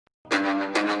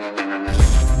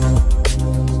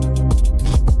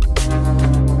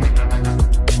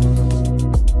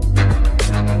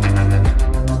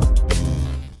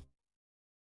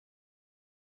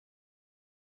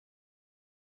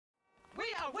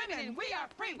Women, we are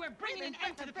free. We're bringing an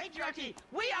end to the patriarchy.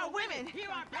 We are women. Hear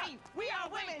our pain. We are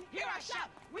women. Hear our shout.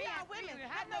 We are women.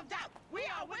 Have no doubt. We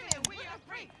are women. We are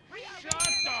free. We are Shut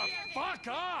the fuck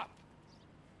up!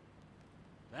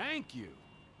 Thank you.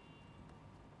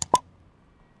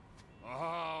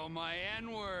 Oh, my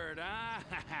N-word, huh?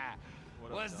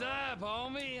 What's up,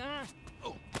 homie, huh?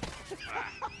 Oh.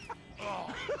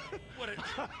 Oh,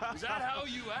 is that how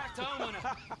you act, huh,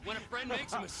 when a friend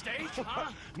makes a mistake,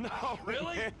 huh? No,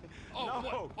 really? man. Oh, no.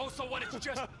 what? Oh, so what? It's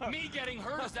just me getting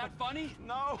hurt? Is that funny?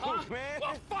 No, huh? man.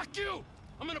 Well, fuck you!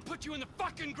 I'm gonna put you in the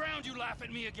fucking ground. You laugh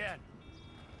at me again.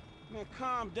 Man,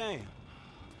 calm down.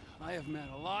 I have met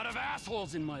a lot of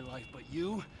assholes in my life, but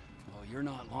you, well, you're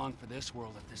not long for this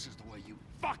world if this is the way you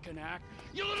fucking act.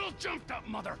 You little jumped-up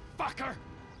motherfucker!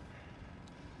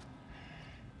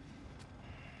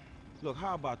 Look,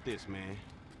 how about this, man?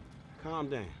 Calm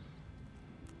down.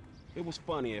 It was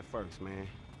funny at first, man.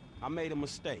 I made a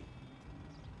mistake.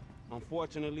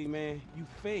 Unfortunately, man, you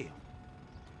failed.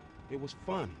 It was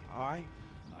funny, all right?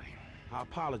 I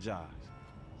apologize.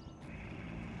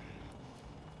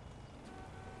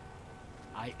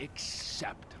 I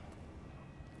accept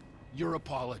your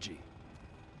apology.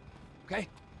 Okay?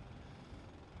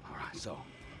 All right, so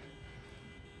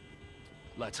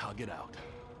let's hug it out.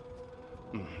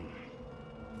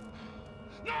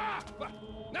 Nah!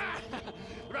 Nah!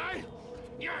 Right?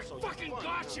 You're So fucking you're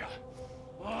funny, gotcha!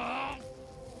 Oh,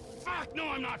 fuck! No,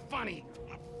 I'm not funny!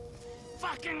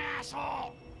 Fucking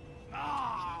asshole!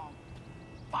 Oh,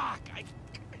 fuck! I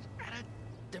had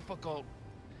a difficult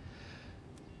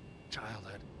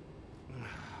childhood.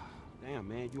 Damn,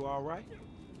 man, you all right?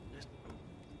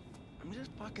 I'm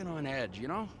just fucking on edge, you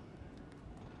know?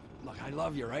 Look, I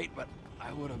love you, right? But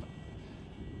I would've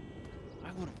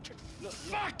just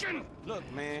fucking... Look,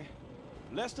 man.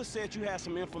 Lester said you had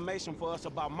some information for us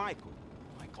about Michael.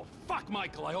 Michael. Fuck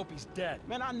Michael. I hope he's dead.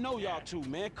 Man, I know y'all two,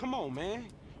 man. Come on, man.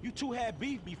 You two had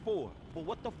beef before. But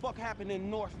what the fuck happened in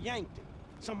North Yankton?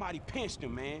 Somebody pinched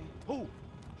him, man. Who?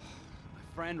 My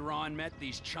friend Ron met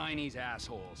these Chinese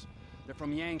assholes. They're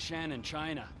from Yangshan in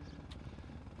China.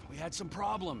 We had some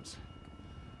problems.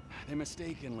 They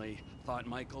mistakenly thought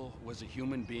Michael was a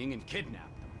human being and kidnapped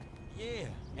him. Yeah,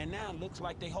 and now it looks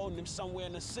like they holding him somewhere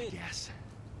in the city. Yes.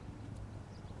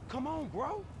 Come on,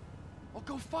 bro. Well,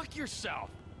 go fuck yourself.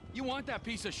 You want that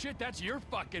piece of shit, that's your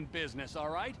fucking business, all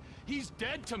right? He's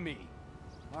dead to me,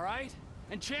 all right?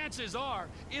 And chances are,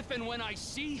 if and when I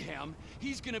see him,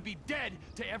 he's gonna be dead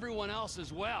to everyone else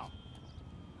as well.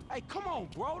 Hey, come on,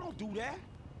 bro. Don't do that.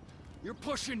 You're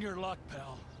pushing your luck,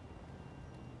 pal.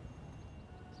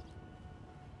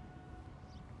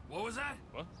 What was that?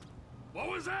 What? What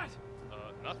was that?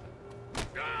 Nothing.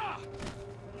 Ah!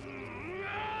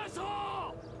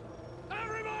 Asshole!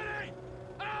 Everybody!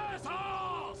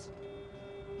 Assholes!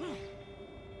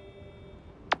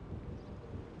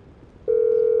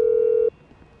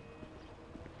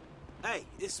 Hey,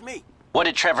 it's me. What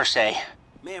did Trevor say?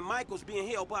 Man, Michael's being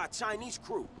held by a Chinese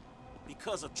crew.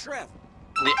 Because of Trevor.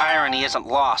 The irony isn't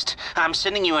lost. I'm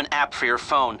sending you an app for your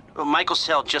phone. Michael's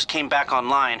cell just came back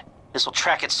online. This will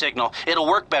track its signal. It'll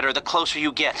work better the closer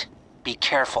you get. Be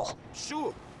careful.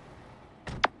 Sure.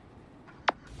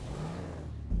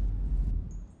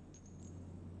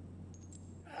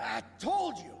 I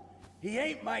told you, he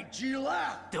ain't my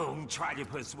Gila. Don't try to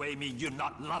persuade me you're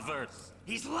not lovers.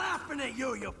 He's laughing at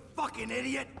you, you fucking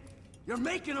idiot. You're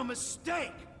making a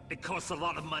mistake. It costs a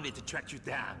lot of money to track you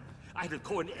down. I had to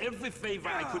call in every favor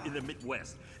I could in the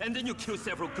Midwest. And then you kill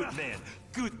several good men.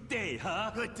 Good day,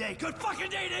 huh? Good day. Good fucking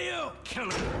day to you. Kill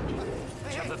him.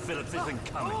 Trevor Phillips isn't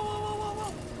coming.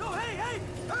 Whoa. No, hey.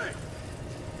 Hey,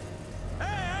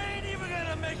 I ain't even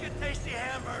gonna make a tasty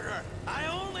hamburger. I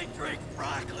only drink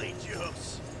broccoli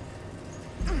juice.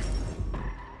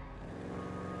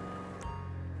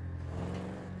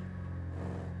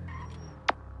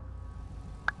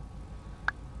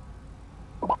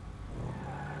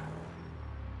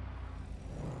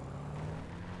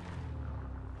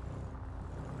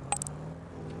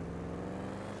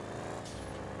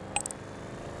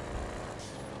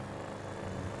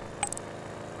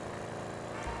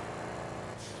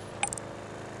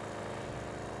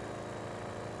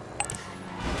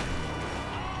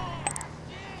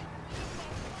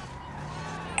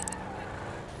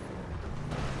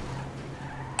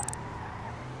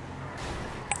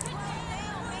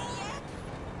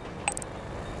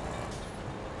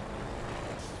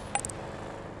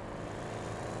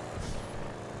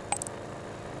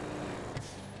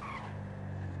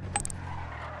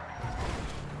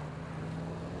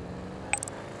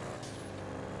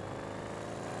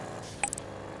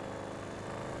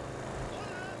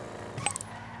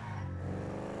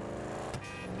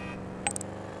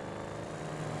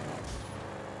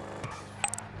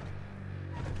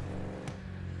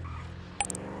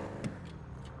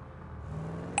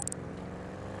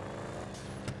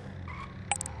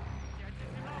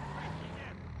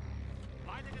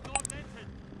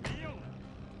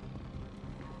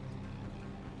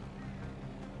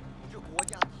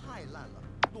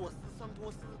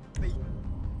 波斯被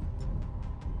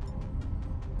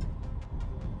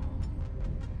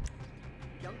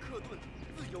杨克顿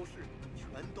自由式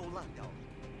全都烂掉了。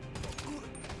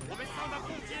我们上到空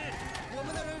间，我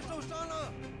们的人受伤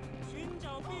了，寻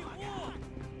找庇护。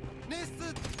那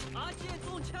斯阿健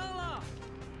中枪了。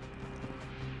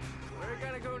Where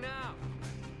gotta go now？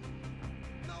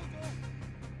 闹钟。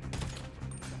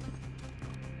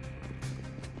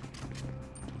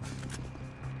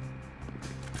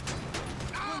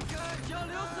滚开！小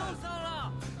刘受伤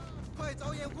了。快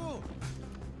找掩护！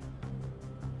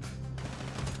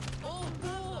哦不！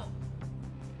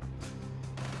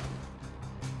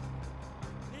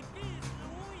你必死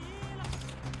无疑了。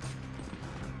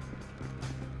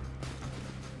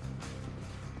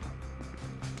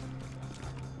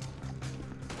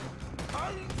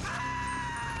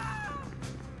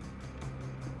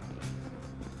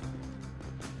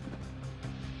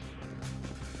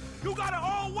You got an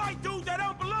all-white dude that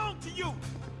don't belong to you!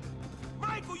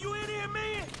 Michael, you in here,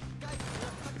 man? 该死，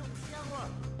他中枪了！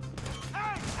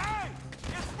 Hey,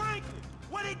 it's Franklin!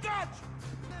 Where they got you?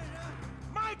 那人，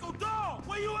 Michael, dog,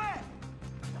 where you at?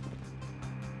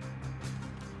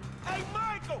 Hey,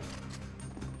 Michael!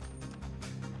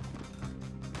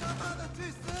 他妈的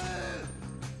去死！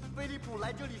菲利普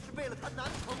来这里是为了她男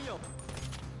朋友。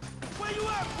 Where you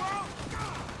at, bro?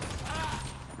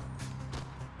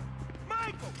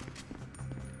 Michael!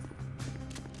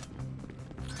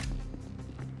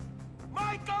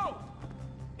 Michael!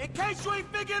 In case you ain't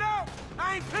figured out,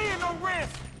 I ain't paying no rent!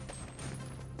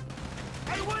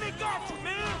 Hey, where they got you,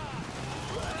 man?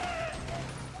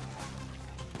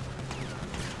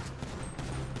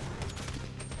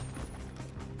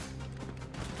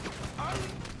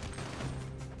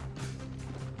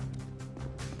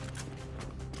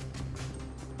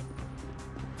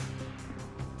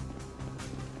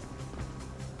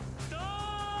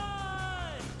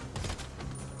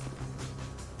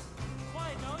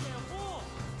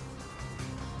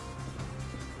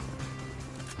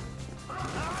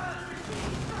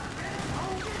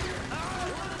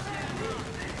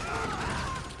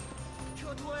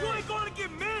 You ain't gonna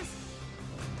get missed!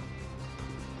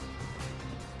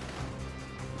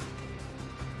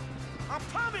 I'm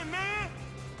coming, man!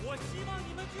 我希望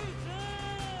你们去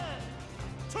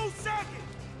死。 2 seconds!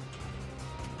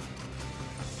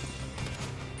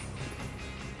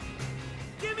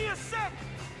 Give me a second!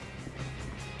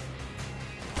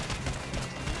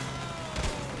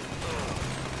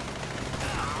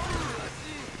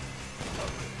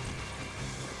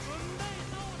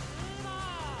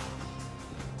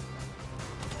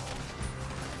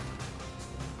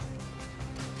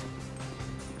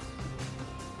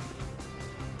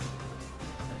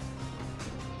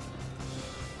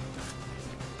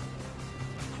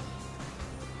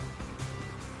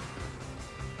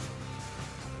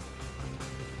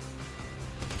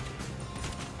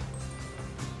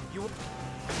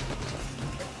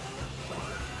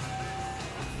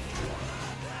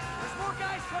 There's more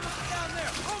guys coming from down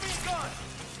there. Throw me a gun.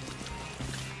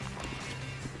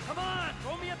 Come on,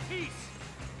 throw me a piece.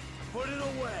 Put it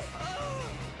away.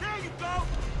 There you go!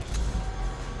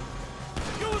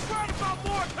 You was right about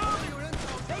more coming!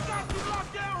 They got you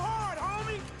locked down hard,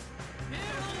 homie!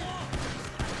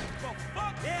 The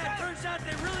fuck? Yeah, it turns out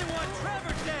they really want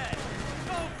Trevor dead.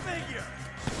 Go figure.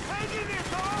 Hang in there,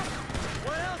 dog!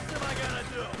 What else am I gonna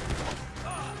do?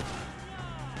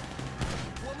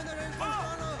 我们的人受伤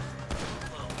了。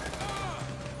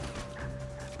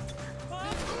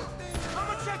 I'm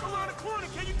gonna check around the corner.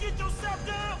 Can you get yourself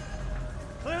down?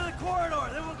 Clear the corridor,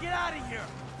 then we'll get out of here.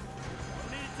 Don't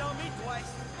need to tell me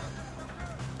twice.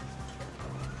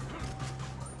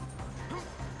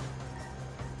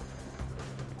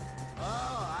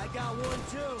 Oh, I got one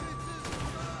too.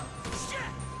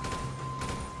 Shit!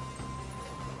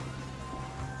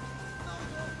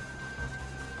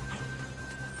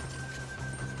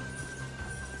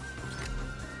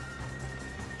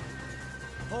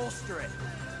 Holster it.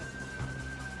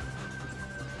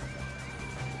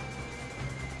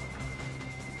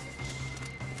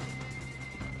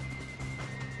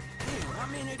 Damn, how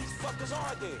many of these fuckers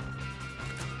are there?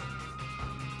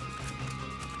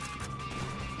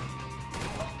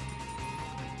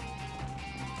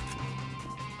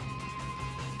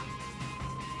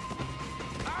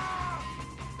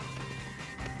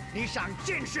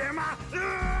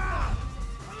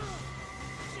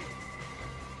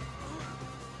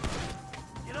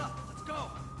 Get up, let's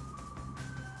go.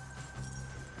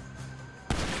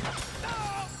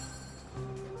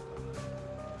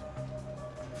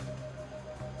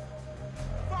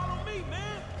 Follow me,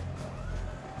 man!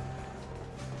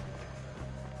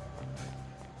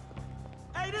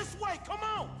 Hey, this this way, come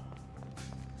on!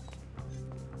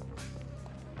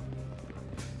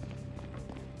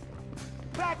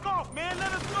 Back off, man,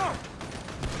 let us go!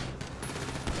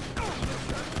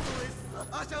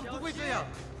 阿香不会这样。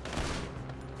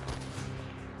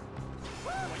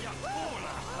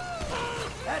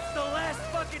 That's the last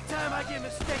fucking time I get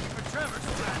mistaken for Trevor's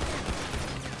friend.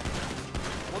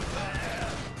 What the hell?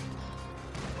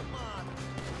 Come on!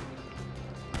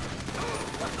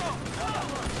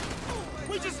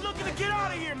 We just looking to get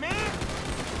out of here, man!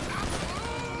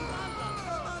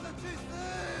 他妈的去死！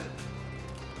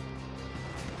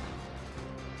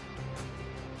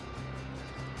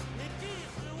 你必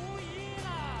死无疑了！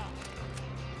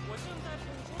我正在补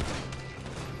充。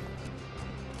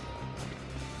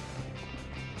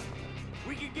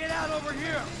 We can get out over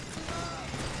here.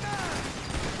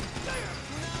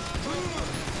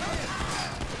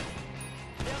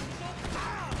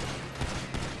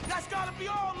 That's gotta be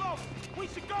all of them! We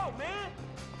should go, man!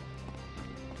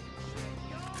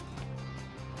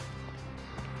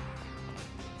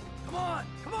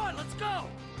 Come on, let's go.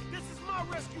 This is my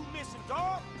rescue mission,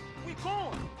 dog. We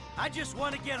going. I just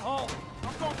want to get home.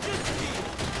 I'm gonna get you here.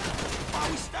 Why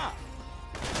we stop?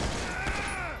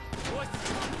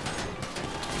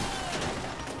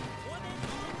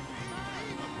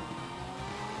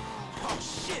 Oh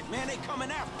shit, man, they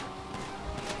coming after me.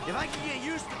 If I can get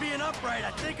used to being upright,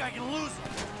 I think I can lose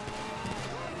it.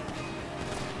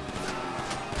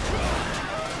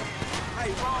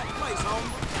 Hey, wrong place,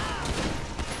 homie.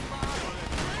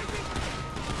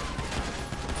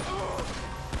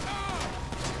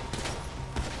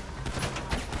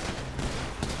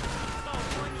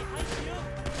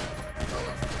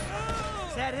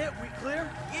 Is that it? We clear?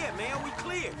 Yeah, man, we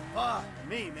clear. Fuck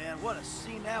me, man. What a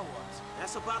scene that was.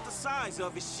 That's about the size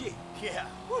of it, shit. Yeah.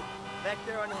 Whew. Back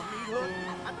there on the meat hook,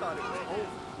 I thought it was over.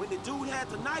 When the dude had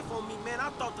the knife on me, man, I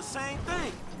thought the same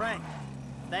thing. Frank,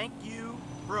 thank you,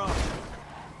 bro.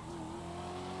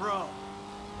 Bro,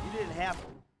 you didn't have to.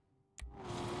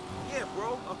 Yeah,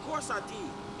 bro, of course I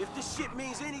did. If this shit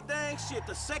means anything, shit,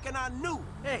 the second I knew.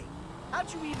 Hey,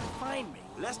 how'd you even find me?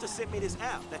 Lester sent me this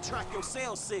app that track your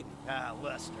cell signal. Ah,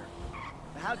 Lester.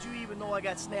 How'd you even know I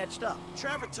got snatched up?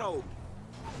 Trevor told me.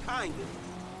 Kinda.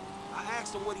 I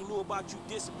asked him what he knew about you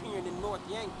disappearing in North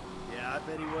Yankee. Yeah, I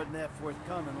bet he wasn't that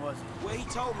forthcoming, was he? Well, he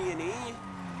told me in the end.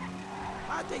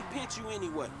 How'd they pinch you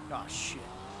anyway? Oh, shit.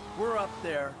 We're up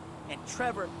there, and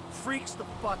Trevor freaks the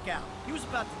fuck out. He was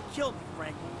about to kill me,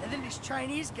 Franklin, and then these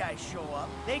Chinese guys show up.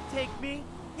 They take me,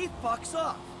 he fucks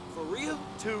off. For real?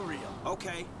 Too real.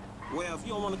 Okay. Well, if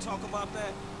you don't want to talk about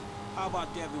that, how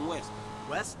about Devin West?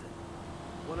 Weston?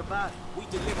 What about it? We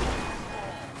delivered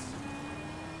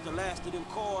the last of them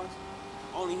cars,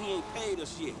 only he ain't paid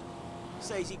us yet.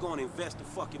 Says he gonna invest the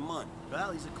fucking money.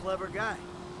 Well, he's a clever guy.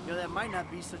 You know, that might not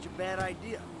be such a bad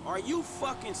idea. Are you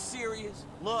fucking serious?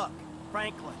 Look,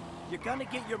 Franklin, you're gonna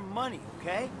get your money,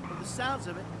 okay? From the sounds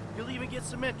of it, you'll even get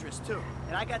some interest, too.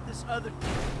 And I got this other deal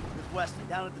with Weston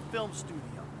down at the film studio.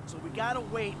 So we gotta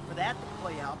wait for that to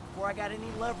play out before I got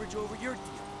any leverage over your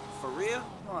deal. For real?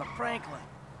 Come on, Franklin.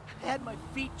 I had my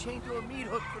feet chained to a meat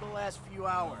hook for the last few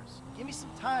hours. Give me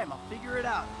some time, I'll figure it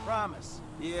out, I promise.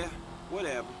 Yeah,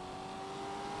 whatever.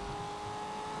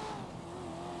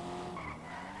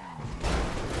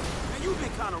 Man, you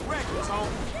been kinda reckless, homie.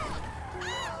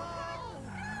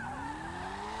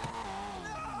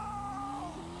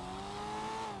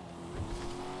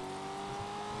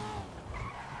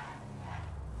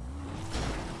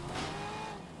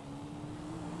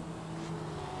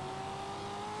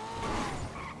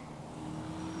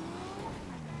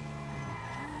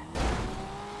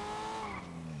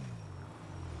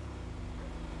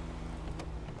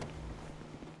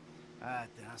 All right,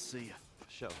 then, I'll see you.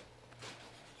 Sure.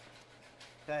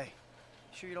 Hey,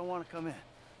 sure you don't want to come in?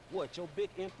 What, your big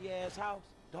empty-ass house?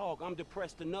 Dog, I'm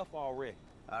depressed enough already.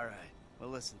 All right. Well,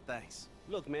 listen, thanks.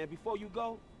 Look, man, before you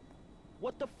go,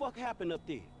 what the fuck happened up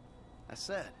there? I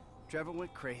said, Trevor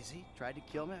went crazy, tried to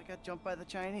kill me, I got jumped by the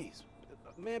Chinese.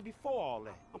 Man, before all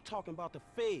that, I'm talking about the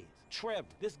feds. Trevor,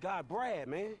 this guy Brad,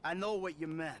 man. I know what you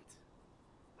meant.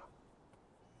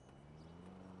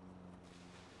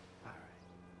 All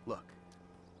right. Look,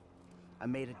 I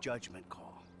made a judgment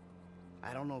call.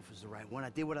 I don't know if it was the right one.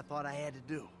 I did what I thought I had to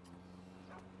do.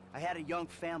 I had a young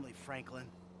family, Franklin.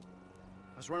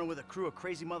 I was running with a crew of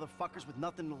crazy motherfuckers with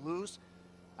nothing to lose.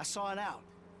 I saw an out.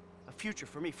 A future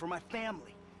for me, for my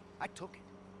family. I took it.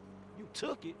 You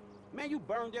took it? Man, you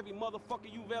burned every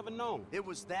motherfucker you've ever known. It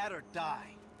was that or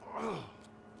die.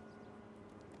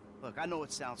 Look, I know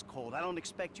it sounds cold. I don't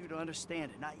expect you to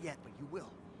understand it. Not yet, but you will.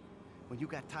 When you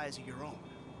got ties of your own.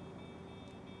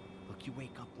 Look, you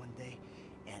wake up one day,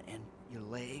 And your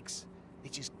legs, they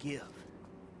just give.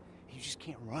 You just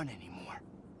can't run anymore.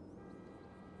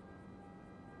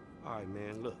 All right,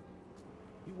 man, look.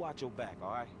 You watch your back,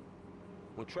 all right?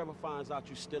 When Trevor finds out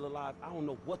you're still alive, I don't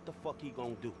know what the fuck he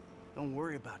gonna do. Don't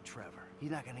worry about Trevor.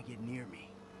 He's not gonna get near me.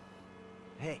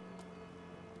 Hey,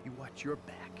 you watch your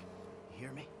back. You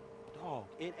hear me? Dog,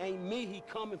 it ain't me he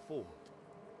coming for.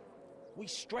 We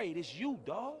straight, it's you,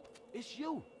 dog. It's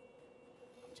you.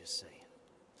 I'm just saying.